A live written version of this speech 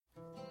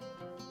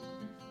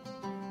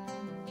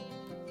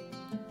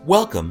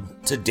Welcome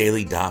to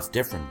Daily Daf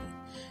Differently,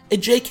 a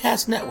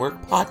JCast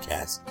Network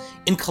podcast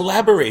in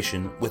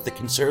collaboration with the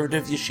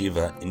Conservative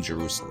Yeshiva in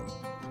Jerusalem.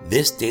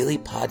 This daily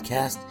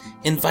podcast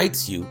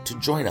invites you to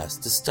join us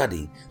to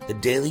study the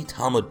daily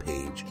Talmud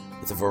page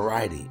with a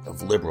variety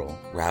of liberal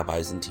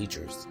rabbis and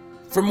teachers.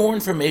 For more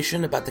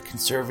information about the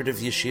Conservative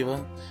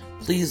Yeshiva,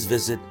 please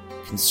visit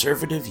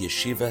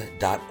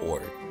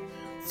conservativeyeshiva.org.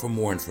 For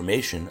more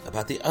information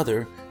about the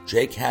other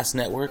JCast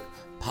Network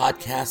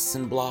podcasts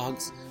and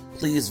blogs,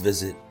 please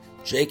visit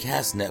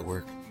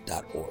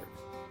jcastnetwork.org.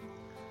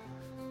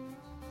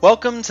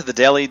 Welcome to the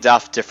Daily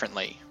Daf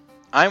Differently.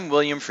 I'm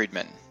William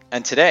Friedman,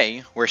 and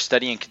today we're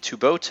studying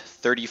Ketubot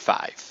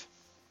 35.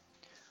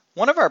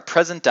 One of our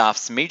present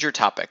daf's major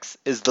topics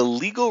is the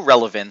legal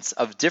relevance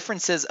of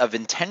differences of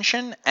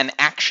intention and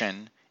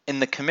action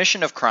in the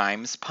commission of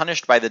crimes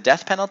punished by the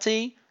death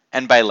penalty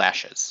and by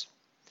lashes.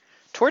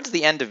 Towards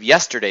the end of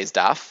yesterday's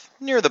daf,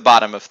 near the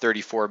bottom of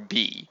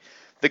 34b,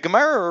 the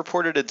Gemara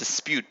reported a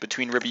dispute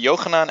between Rabbi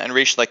Yochanan and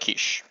Reish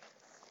Lakish.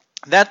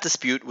 That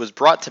dispute was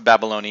brought to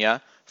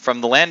Babylonia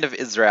from the land of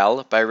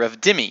Israel by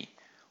Rav Dimi,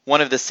 one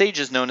of the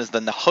sages known as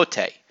the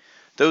Nahote,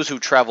 those who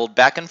traveled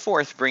back and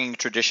forth bringing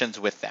traditions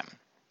with them.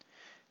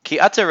 Ki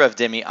ata Rav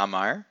Dimi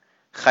amar,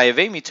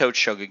 chayevei mitot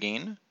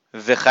shogegin,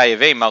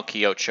 v'chayevei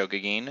malkiot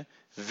shogegin,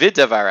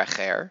 v'davar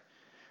acher,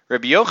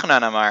 Rabbi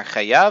Yochanan amar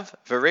chayav,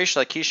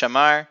 v'Reish Lakish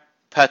amar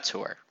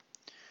patur.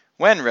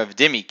 When Rav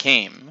Dimi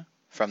came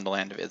from the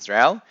land of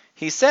Israel,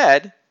 he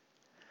said,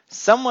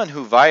 someone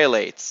who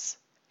violates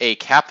a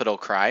capital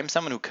crime,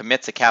 someone who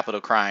commits a capital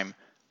crime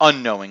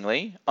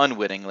unknowingly,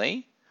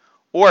 unwittingly,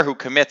 or who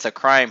commits a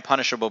crime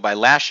punishable by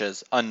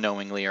lashes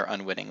unknowingly or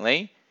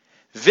unwittingly,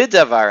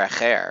 vidavar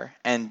acher,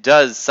 and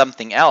does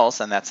something else,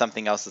 and that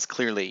something else is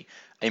clearly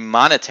a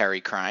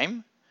monetary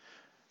crime,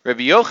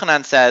 Rabbi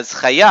Yochanan says,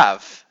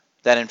 chayav,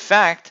 that in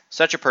fact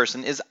such a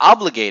person is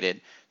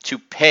obligated to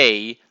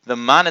pay the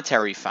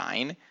monetary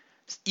fine,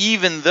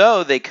 even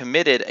though they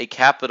committed a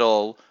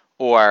capital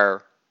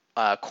or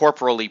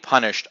corporally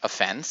punished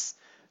offense.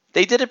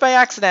 They did it by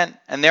accident,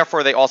 and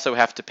therefore they also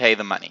have to pay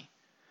the money.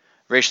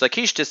 Reish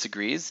Lakish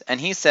disagrees, and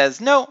he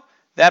says, no,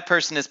 that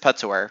person is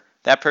patur.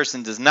 That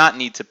person does not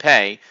need to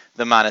pay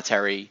the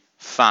monetary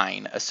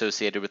fine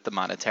associated with the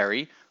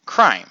monetary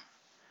crime.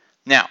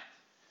 Now,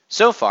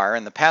 so far,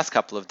 in the past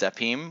couple of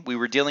dapim, we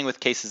were dealing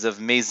with cases of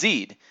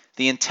mezid,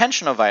 the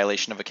intentional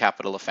violation of a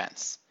capital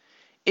offense.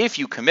 If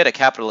you commit a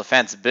capital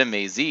offense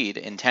b'mezid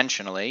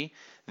intentionally,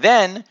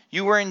 then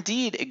you were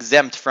indeed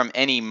exempt from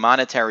any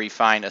monetary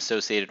fine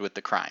associated with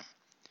the crime.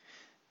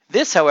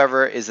 This,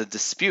 however, is a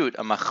dispute,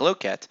 a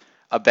machloket,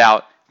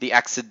 about the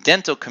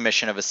accidental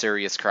commission of a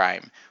serious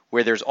crime,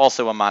 where there's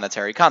also a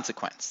monetary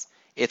consequence.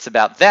 It's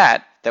about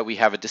that we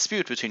have a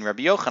dispute between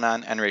Rabbi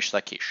Yochanan and Reish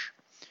Lakish.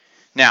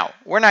 Now,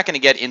 we're not going to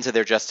get into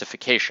their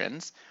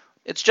justifications.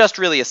 It's just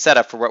really a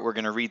setup for what we're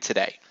going to read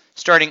today,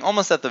 starting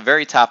almost at the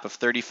very top of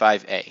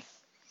 35a.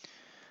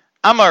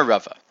 Amar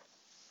Rava.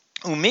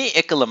 Umi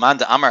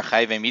ikalamanda amar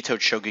chayve mitot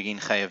shogegin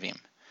chayavim.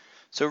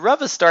 So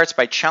Rava starts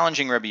by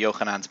challenging Rabbi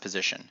Yochanan's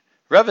position.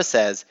 Rava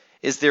says,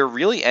 is there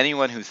really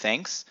anyone who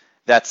thinks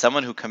that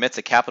someone who commits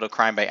a capital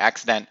crime by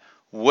accident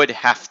would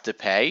have to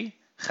pay?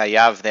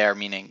 Chayav there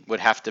meaning would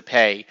have to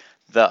pay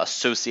the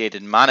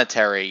associated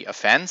monetary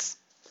offense.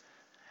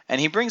 And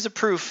he brings a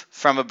proof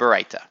from a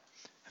Baraita.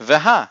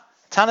 Veha,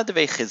 Tana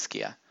devei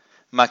Chizkiya,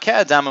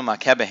 makeh adamu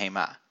makeh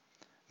behema.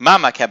 Ma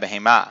makeh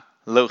behema,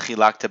 lo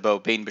chilakta bo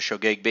bein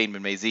b'shogeg, bein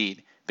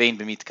b'mezid, bein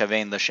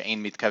b'mitkavein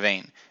l'she'ein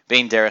mitkavein,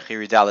 bein derech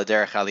yirida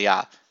l'derech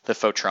aliyah,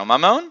 l'fotro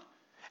mamon,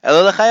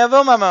 elo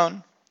l'chayavo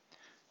mamon.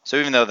 So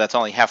even though that's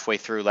only halfway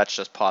through, let's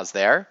just pause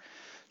there.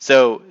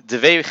 So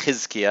Devei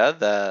Chizkiya,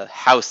 the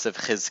house of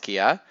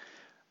Chizkiya,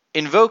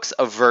 invokes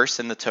a verse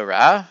in the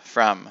Torah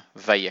from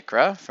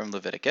Vayikra, from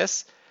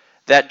Leviticus,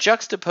 that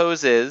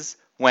juxtaposes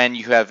when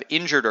you have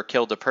injured or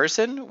killed a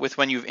person with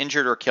when you've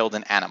injured or killed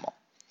an animal.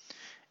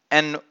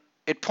 And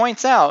it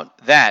points out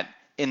that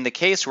in the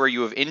case where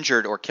you have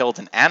injured or killed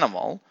an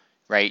animal,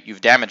 right, you've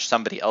damaged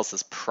somebody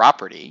else's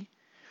property,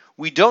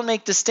 we don't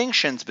make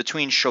distinctions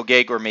between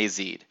shogeg or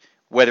mezid.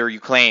 Whether you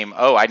claim,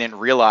 oh, I didn't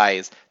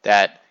realize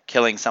that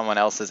killing someone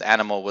else's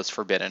animal was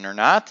forbidden or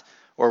not,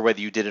 or whether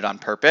you did it on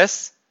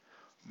purpose.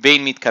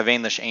 Bein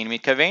mitkavein l'she'ein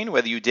mitkavein,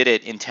 whether you did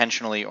it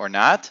intentionally or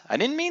not. I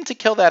didn't mean to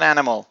kill that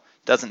animal.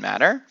 Doesn't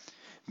matter.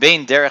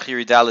 Bein derech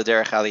yirida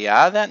l'derech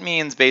aliyah, that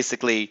means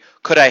basically,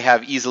 could I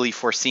have easily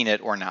foreseen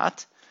it or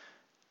not?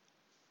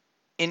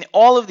 In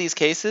all of these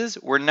cases,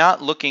 we're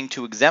not looking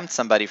to exempt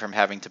somebody from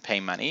having to pay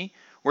money.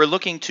 We're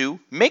looking to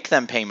make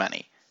them pay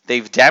money.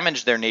 They've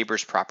damaged their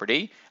neighbor's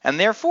property, and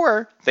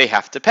therefore, they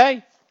have to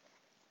pay.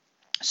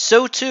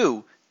 So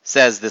too,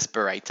 says this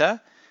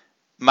Baraita,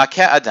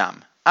 makeh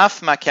adam,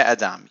 af makeh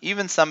adam,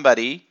 even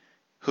somebody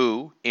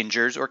who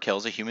injures or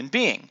kills a human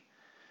being.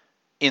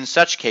 In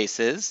such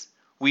cases,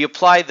 we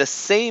apply the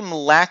same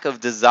lack of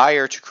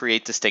desire to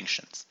create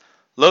distinctions.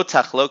 Lo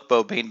tachlok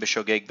bo bein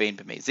b'shogeg bein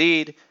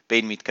b'mezid,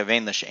 bein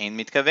mitkavein l'she'ein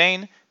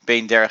mitkavein,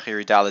 bein derech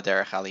yirida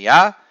l'derech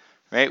aliyah.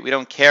 Right? We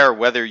don't care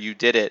whether you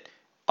did it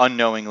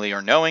unknowingly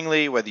or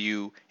knowingly, whether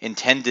you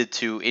intended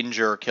to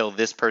injure or kill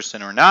this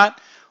person or not,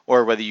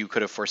 or whether you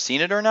could have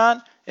foreseen it or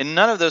not. In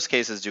none of those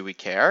cases do we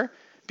care,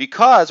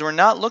 because we're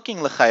not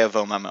looking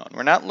l'chayavo mamon.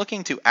 We're not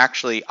looking to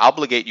actually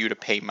obligate you to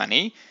pay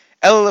money.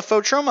 El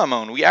lefotro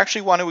mamon. We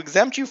actually want to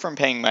exempt you from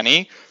paying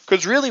money,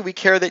 because really we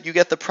care that you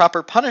get the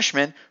proper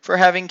punishment for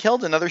having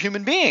killed another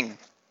human being.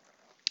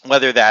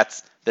 Whether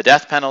that's the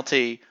death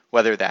penalty,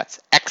 whether that's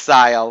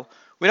exile,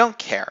 we don't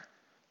care.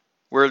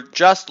 We're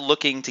just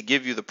looking to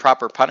give you the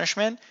proper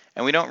punishment,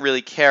 and we don't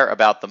really care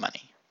about the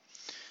money.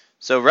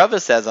 So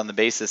Rava says on the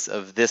basis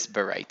of this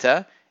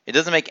baraita, it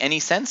doesn't make any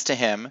sense to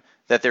him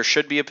that there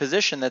should be a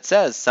position that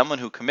says someone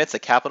who commits a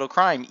capital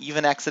crime,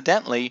 even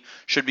accidentally,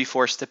 should be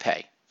forced to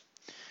pay.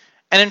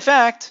 And in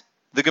fact,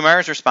 the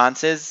Gemara's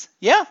response is,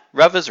 yeah,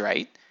 Rava's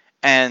right,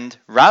 and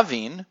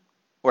Ravin,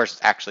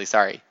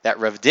 that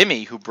Rav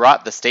Dimi, who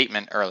brought the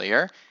statement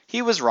earlier,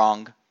 he was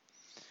wrong.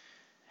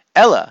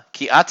 Ella,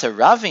 ki ata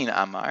Ravin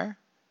amar,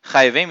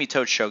 chayve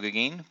mitot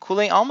shogagin,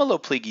 kule alma lo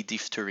pligi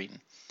difturin,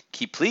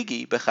 ki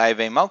pligi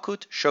bechayve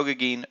malkut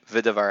shogagin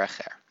v'davar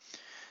acher.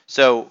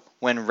 So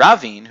when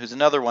Ravin, who's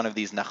another one of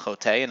these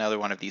nachote, another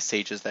one of these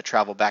sages that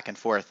travel back and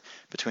forth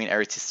between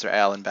Eretz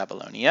Yisrael and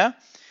Babylonia,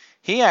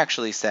 he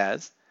actually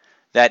says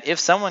that if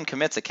someone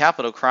commits a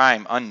capital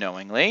crime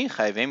unknowingly,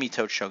 chayve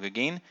mitot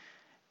shogagin,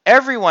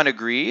 everyone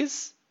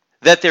agrees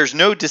that there's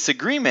no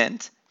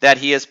disagreement that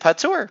he is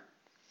patur.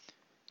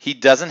 He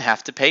doesn't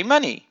have to pay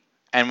money.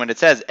 And when it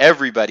says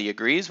everybody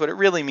agrees, what it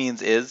really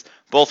means is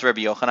both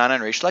Rabbi Yochanan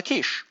and Reish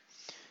Lakish.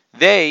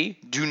 They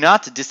do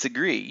not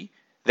disagree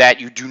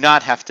that you do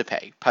not have to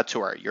pay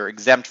patur. You're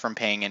exempt from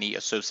paying any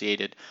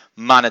associated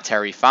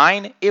monetary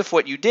fine if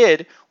what you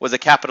did was a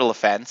capital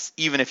offense,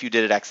 even if you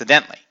did it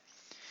accidentally.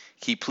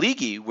 Ki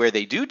pligi, where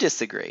they do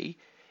disagree,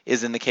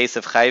 is in the case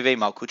of chayve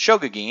malkut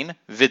shogagin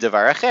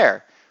v'davar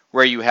acher,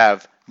 where you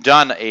have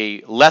done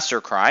a lesser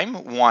crime,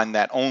 one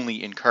that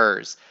only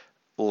incurs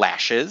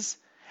lashes,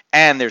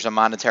 and there's a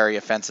monetary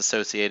offense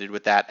associated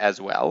with that as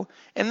well.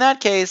 In that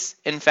case,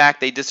 in fact,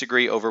 they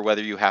disagree over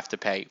whether you have to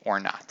pay or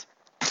not.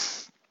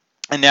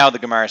 And now the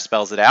Gemara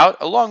spells it out,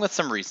 along with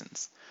some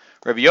reasons.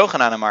 Rabbi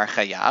Yochanan amar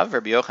chayav.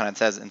 Rabbi Yochanan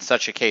says, in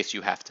such a case,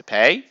 you have to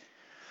pay.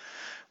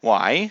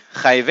 Why?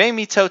 Chayve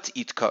mitot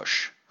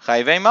itkosh.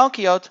 Chayve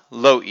malkiot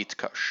lo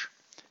itkosh.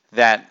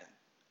 That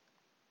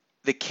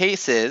the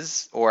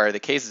cases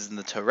in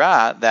the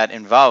Torah that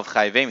involve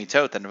chayve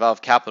mitot, that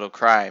involve capital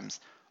crimes,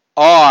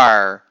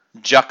 are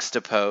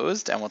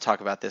juxtaposed, and we'll talk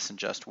about this in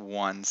just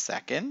 1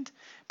 second,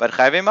 but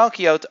chayve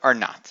malkiot are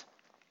not.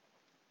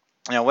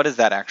 Now, what does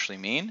that actually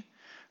mean?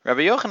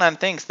 Rabbi Yochanan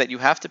thinks that you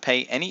have to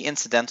pay any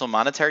incidental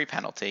monetary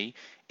penalty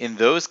in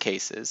those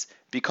cases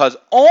because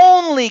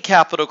only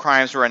capital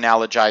crimes were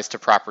analogized to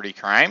property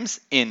crimes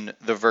in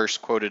the verse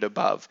quoted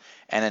above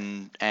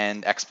and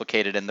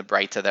explicated in the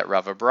Braita that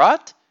Rava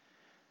brought.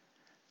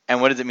 And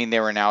what does it mean they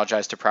were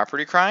analogized to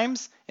property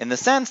crimes? In the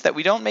sense that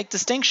we don't make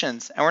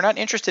distinctions and we're not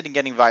interested in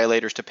getting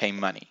violators to pay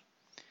money.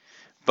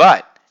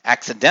 But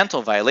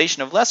accidental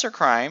violation of lesser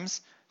crimes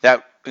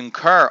that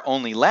incur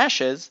only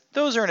lashes,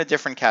 those are in a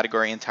different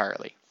category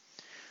entirely.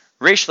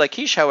 Reish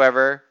Lakish,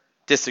 however,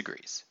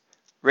 disagrees.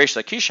 Reish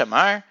Lakish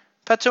amar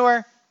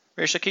patur.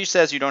 Reish Lakish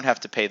says you don't have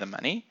to pay the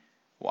money.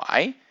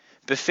 Why?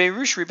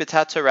 Beferush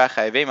ribetat Torah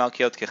chayve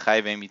malkiot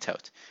kechayve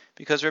mitot.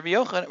 Because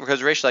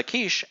Reish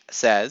Lakish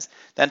says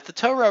that the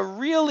Torah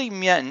really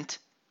meant,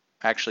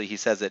 actually he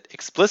says it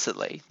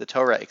explicitly, the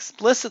Torah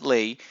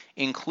explicitly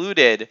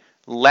included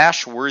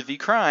lash-worthy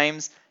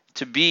crimes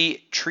to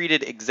be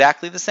treated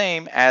exactly the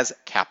same as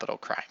capital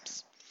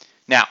crimes.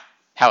 Now,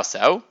 how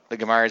so? The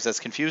Gemara is as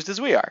confused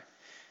as we are.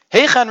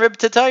 Heichan rib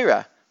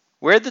Torah.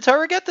 Where did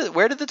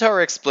the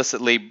Torah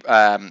explicitly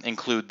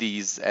include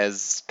these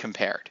as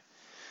compared?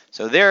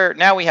 So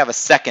now we have a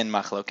second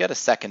machloket, a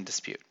second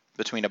dispute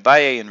between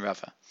Abaye and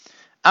Rava.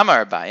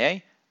 Amar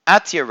Abaye,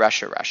 Atya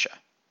Rasha Rasha.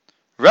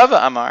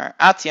 Rava Amar,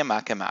 Atya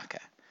Maka Maka.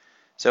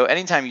 So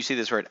anytime you see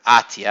this word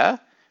Atya,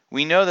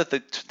 we know that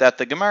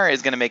the Gemara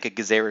is going to make a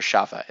Gezerah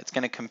Shava. It's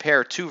going to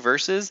compare two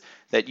verses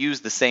that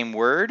use the same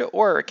word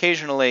or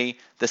occasionally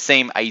the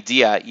same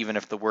idea, even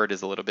if the word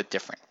is a little bit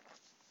different.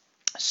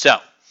 So,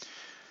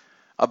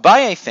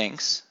 Abaye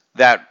thinks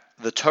that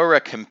the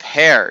Torah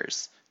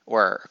compares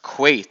or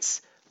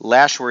equates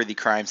lashworthy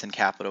crimes and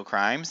capital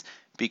crimes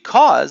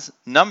because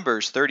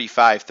Numbers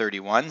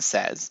 35:31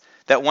 says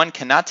that one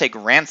cannot take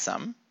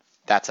ransom,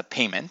 that's a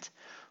payment,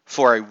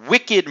 for a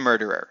wicked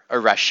murderer, a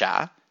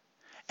rasha,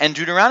 and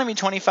Deuteronomy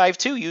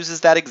 25:2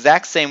 uses that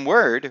exact same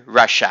word,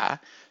 rasha,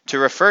 to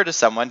refer to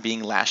someone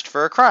being lashed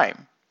for a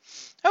crime.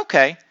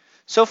 Okay,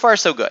 so far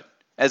so good.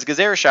 As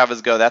Gezerah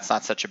Shavas go, that's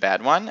not such a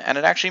bad one, and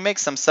it actually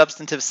makes some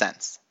substantive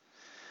sense.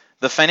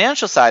 The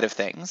financial side of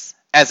things,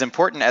 as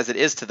important as it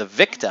is to the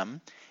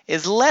victim,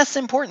 is less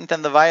important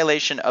than the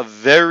violation of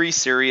very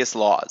serious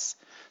laws.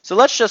 So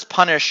let's just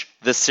punish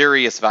the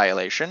serious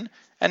violation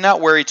and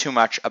not worry too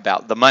much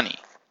about the money.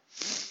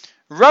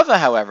 Rava,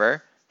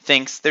 however,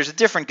 thinks there's a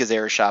different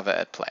Gezerah Shava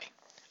at play,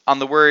 on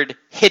the word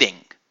hitting.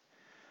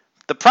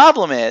 The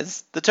problem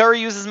is, the Torah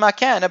uses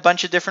makeh in a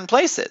bunch of different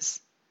places.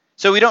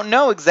 So we don't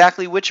know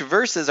exactly which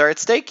verses are at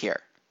stake here.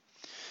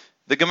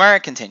 The Gemara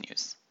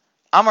continues.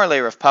 Amar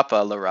le Rav Papa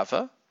le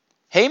Rava,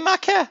 hey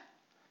makeh.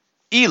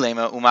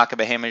 Ilema umaka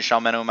behema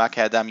yishalmenu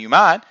umaka adam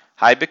yumad,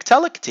 hai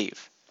biktelektiv.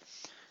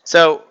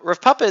 So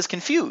Rav Papa is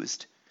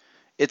confused.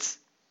 It's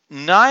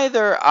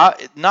neither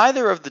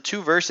of the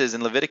two verses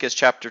in Leviticus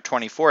chapter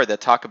 24 that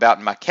talk about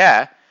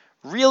makeh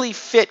really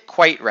fit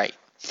quite right.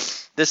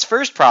 This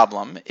first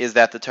problem is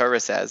that the Torah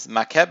says,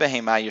 makeh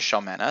behema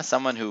yishalmena,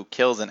 someone who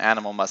kills an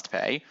animal must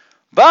pay,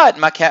 but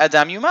makeh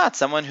adam yumat,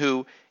 someone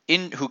who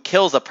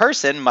kills a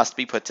person must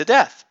be put to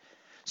death.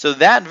 So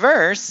that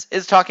verse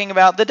is talking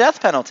about the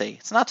death penalty.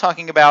 It's not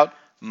talking about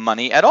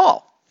money at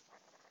all.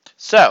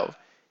 So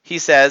he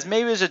says,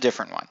 maybe there's a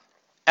different one.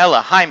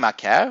 Ella hai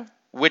makeh,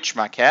 which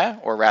makeh,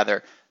 or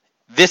rather,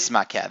 this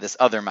makeh, this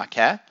other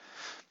makeh.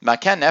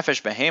 Makeh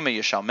nefesh behema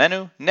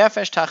yishalmenu,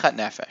 nefesh tachat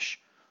nefesh.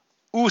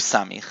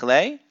 Usamich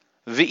le,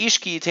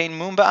 v'ish ki yitain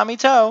mum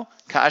ba'amito,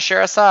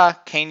 ka'asher asa,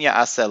 ken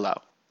ya'aseh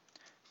lo.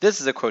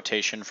 This is a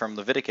quotation from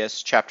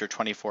Leviticus chapter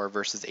 24,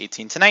 verses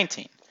 18 to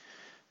 19.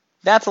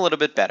 That's a little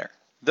bit better.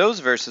 Those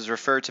verses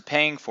refer to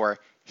paying for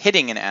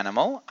hitting an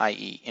animal,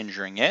 i.e.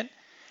 injuring it,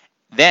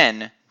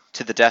 then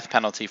to the death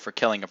penalty for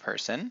killing a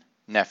person,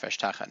 nefesh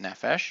tachat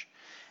nefesh,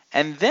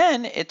 and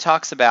then it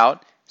talks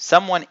about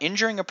someone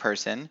injuring a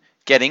person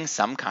getting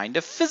some kind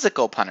of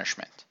physical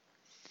punishment.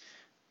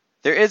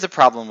 There is a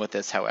problem with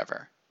this,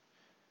 however.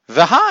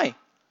 V'hai,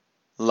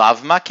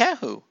 lav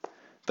makehu.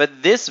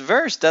 But this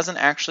verse doesn't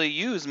actually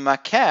use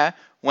makeh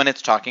when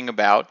it's talking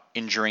about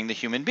injuring the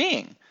human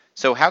being.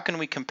 So how can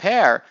we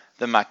compare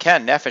the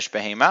makeh nefesh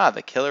behema,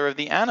 the killer of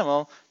the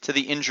animal, to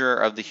the injurer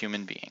of the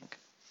human being?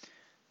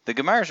 The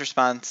Gemara's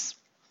response,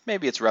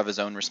 maybe it's Rava's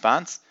own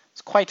response,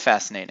 is quite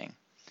fascinating.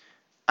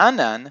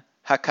 Anan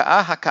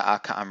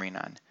haka'a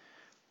ka'amrinan.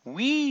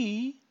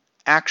 We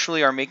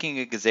actually are making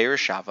a gezerah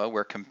shava.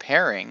 We're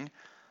comparing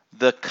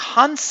the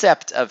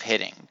concept of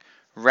hitting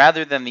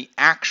rather than the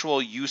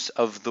actual use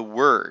of the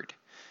word.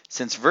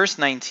 Since verse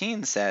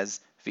 19 says,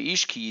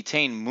 V'ish ki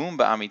yitain mum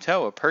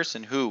ba'amito, a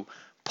person who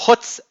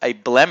puts a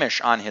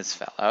blemish on his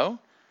fellow,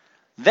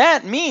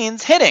 that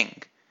means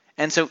hitting.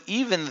 And so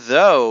even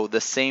though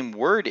the same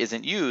word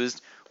isn't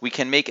used, we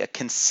can make a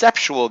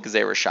conceptual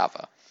gezerah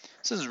shava.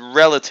 This is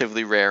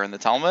relatively rare in the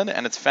Talmud,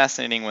 and it's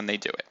fascinating when they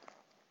do it.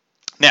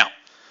 Now,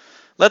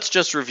 let's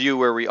just review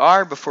where we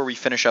are before we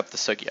finish up the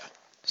sugya.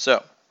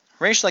 So,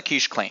 Reish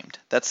Lakish claimed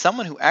that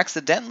someone who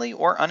accidentally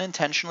or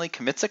unintentionally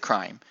commits a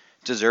crime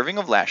deserving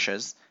of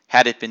lashes,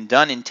 had it been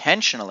done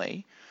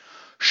intentionally,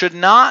 should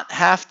not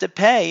have to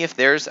pay if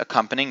there's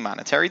accompanying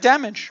monetary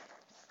damage.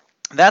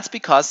 That's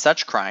because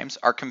such crimes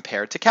are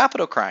compared to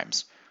capital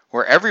crimes,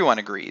 where everyone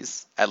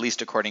agrees, at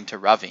least according to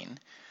Ravin,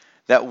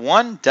 that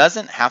one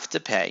doesn't have to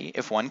pay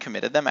if one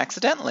committed them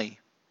accidentally.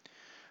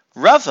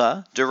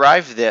 Rava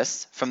derived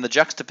this from the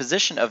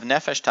juxtaposition of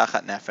nefesh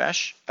tachat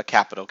nefesh, a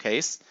capital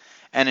case,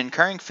 and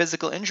incurring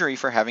physical injury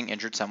for having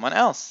injured someone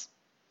else.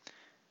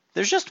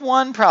 There's just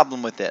one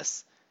problem with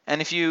this,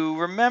 and if you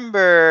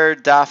remember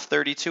Daf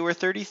 32 or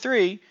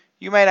 33,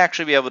 you might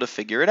actually be able to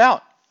figure it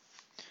out.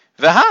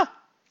 V'ha,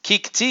 ki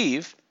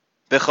k'tiv,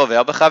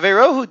 b'chovel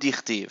b'chavero hu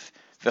dichtiv,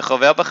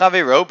 v'chovel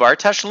b'chavero bar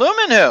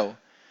tashlumin hu.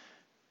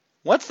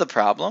 What's the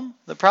problem?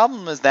 The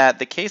problem is that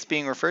the case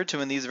being referred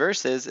to in these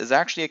verses is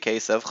actually a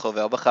case of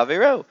chovel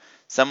b'chavero,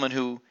 someone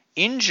who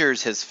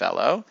injures his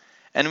fellow,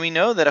 and we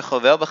know that a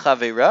chovel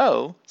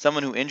b'chavero,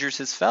 someone who injures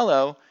his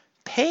fellow,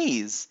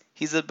 pays.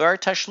 He's a bar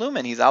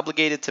tashlumin. He's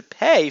obligated to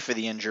pay for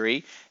the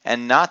injury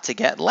and not to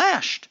get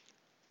lashed.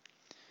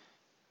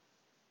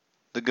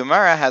 The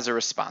Gemara has a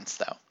response,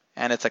 though,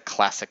 and it's a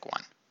classic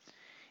one.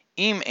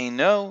 Im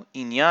eino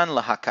inyan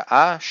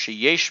lahaka'a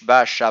sheyesh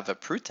ba shava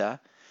pruta,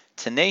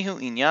 tenehu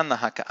inyan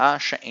lahaka'a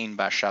she'ein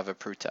ba shava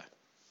pruta.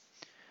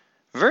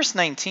 Verse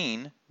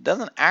 19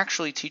 doesn't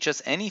actually teach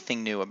us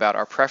anything new about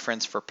our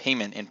preference for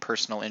payment in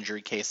personal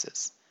injury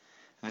cases.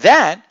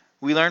 That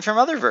we learn from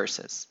other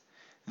verses.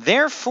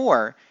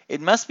 Therefore, it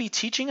must be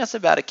teaching us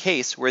about a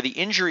case where the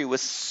injury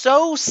was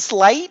so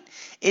slight,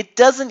 it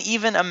doesn't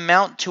even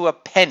amount to a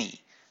penny.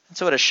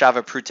 That's what a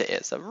shava pruta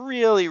is, a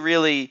really,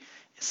 really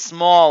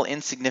small,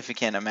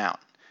 insignificant amount.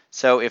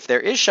 So if there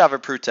is shava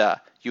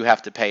pruta, you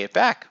have to pay it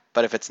back.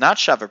 But if it's not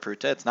shava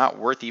pruta, it's not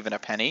worth even a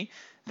penny,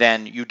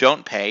 then you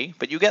don't pay,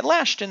 but you get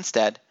lashed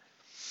instead.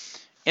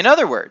 In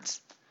other words,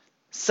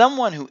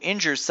 someone who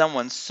injures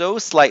someone so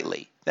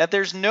slightly that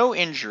there's no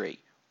injury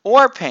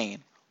or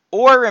pain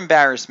or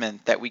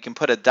embarrassment that we can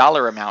put a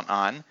dollar amount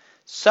on,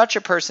 such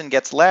a person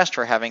gets lashed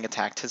for having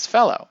attacked his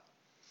fellow.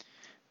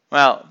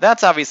 Well,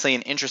 that's obviously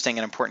an interesting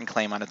and important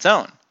claim on its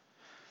own.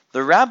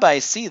 The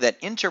rabbis see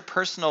that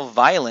interpersonal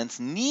violence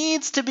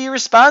needs to be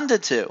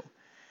responded to.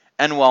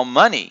 And while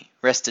money,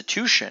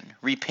 restitution,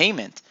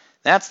 repayment,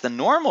 that's the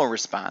normal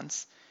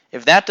response,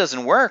 if that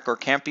doesn't work or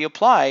can't be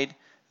applied,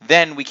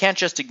 then we can't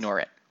just ignore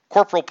it.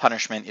 Corporal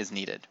punishment is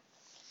needed.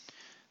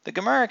 The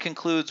Gemara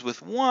concludes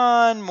with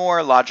one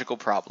more logical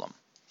problem.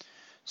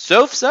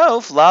 Sof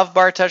sof lav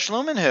bar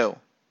tashlumin hu.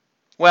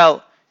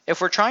 Well,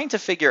 if we're trying to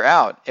figure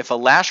out if a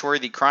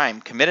lash-worthy crime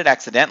committed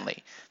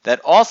accidentally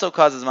that also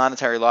causes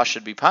monetary loss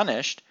should be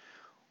punished,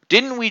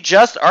 didn't we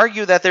just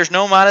argue that there's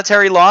no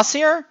monetary loss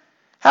here?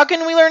 How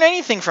can we learn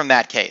anything from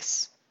that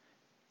case?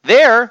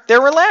 There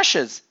were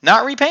lashes,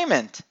 not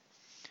repayment.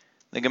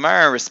 The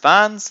Gemara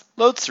responds,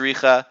 Lo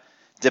tzricha,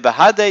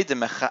 debahade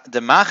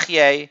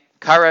demachye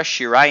kara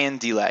shirayan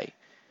delay.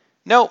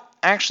 No,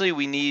 actually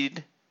we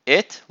need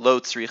it,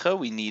 lo tzricha,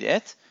 we need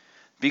it,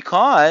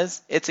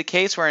 because it's a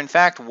case where in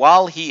fact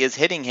while he is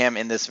hitting him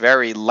in this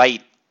very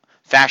light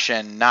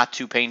fashion, not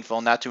too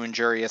painful, not too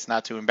injurious,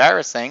 not too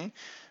embarrassing,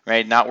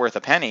 right, not worth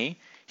a penny,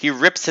 he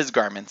rips his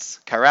garments,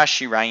 kara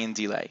shirayan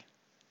delay.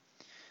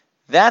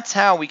 That's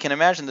how we can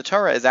imagine the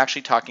Torah is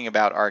actually talking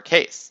about our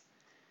case.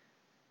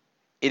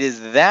 It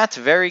is that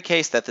very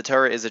case that the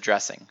Torah is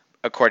addressing,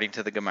 according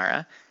to the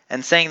Gemara,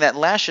 and saying that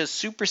lashes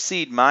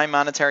supersede my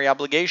monetary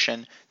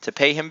obligation to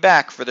pay him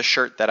back for the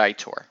shirt that I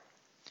tore.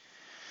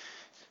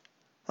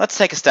 Let's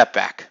take a step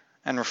back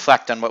and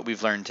reflect on what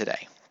we've learned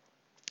today.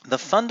 The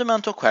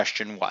fundamental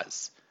question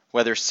was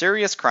whether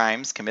serious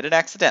crimes committed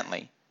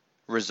accidentally,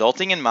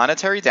 resulting in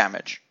monetary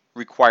damage,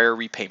 require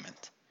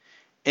repayment.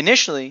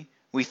 Initially,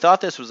 we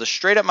thought this was a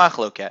straight-up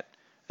machloket,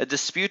 a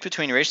dispute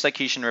between Reish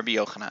Lakish and Rabbi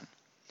Yochanan.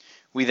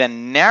 We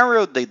then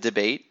narrowed the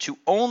debate to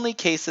only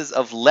cases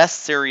of less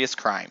serious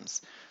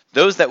crimes,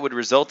 those that would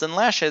result in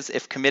lashes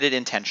if committed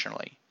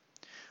intentionally.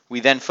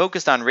 We then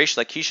focused on Reish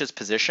Lakish's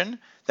position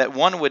that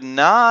one would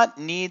not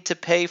need to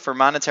pay for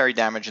monetary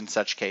damage in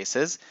such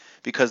cases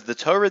because the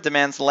Torah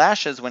demands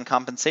lashes when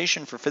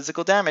compensation for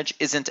physical damage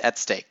isn't at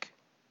stake.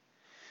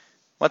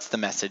 What's the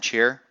message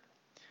here?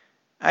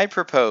 I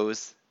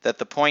propose that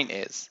the point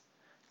is,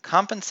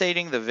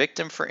 compensating the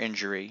victim for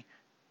injury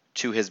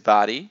to his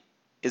body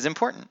is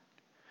important.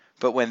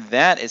 But when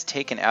that is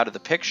taken out of the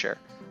picture,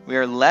 we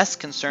are less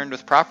concerned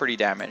with property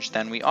damage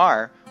than we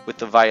are with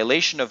the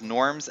violation of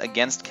norms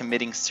against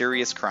committing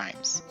serious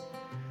crimes.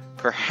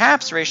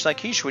 Perhaps Reish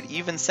Lakish would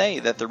even say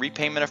that the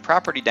repayment of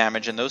property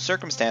damage in those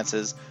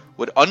circumstances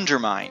would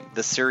undermine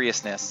the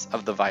seriousness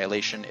of the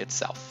violation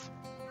itself.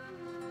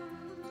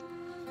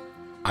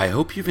 I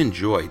hope you've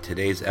enjoyed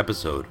today's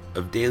episode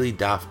of Daily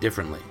Daf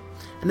Differently,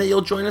 and that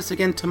you'll join us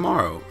again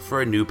tomorrow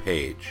for a new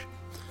page.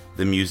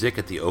 The music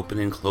at the open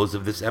and close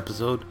of this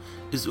episode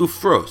is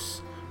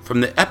Ufros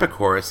from the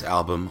Epichorus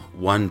album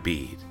One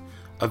Bead,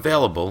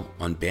 available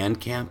on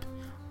Bandcamp,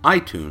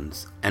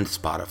 iTunes, and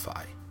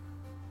Spotify.